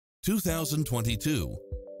2022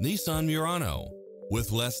 Nissan Murano.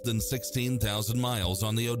 With less than 16,000 miles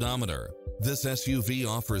on the odometer, this SUV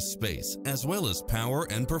offers space as well as power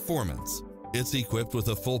and performance. It's equipped with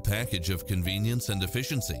a full package of convenience and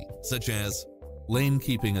efficiency, such as lane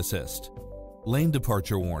keeping assist, lane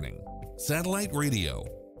departure warning, satellite radio,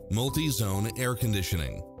 multi-zone air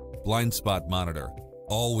conditioning, blind spot monitor,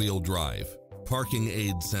 all-wheel drive, parking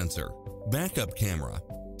aid sensor, backup camera,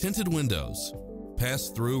 tinted windows,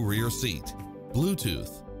 pass-through rear seat,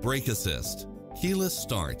 Bluetooth, brake assist, keyless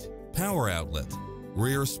start, power outlet,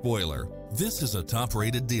 rear spoiler. This is a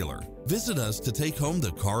top-rated dealer. Visit us to take home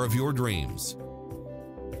the car of your dreams.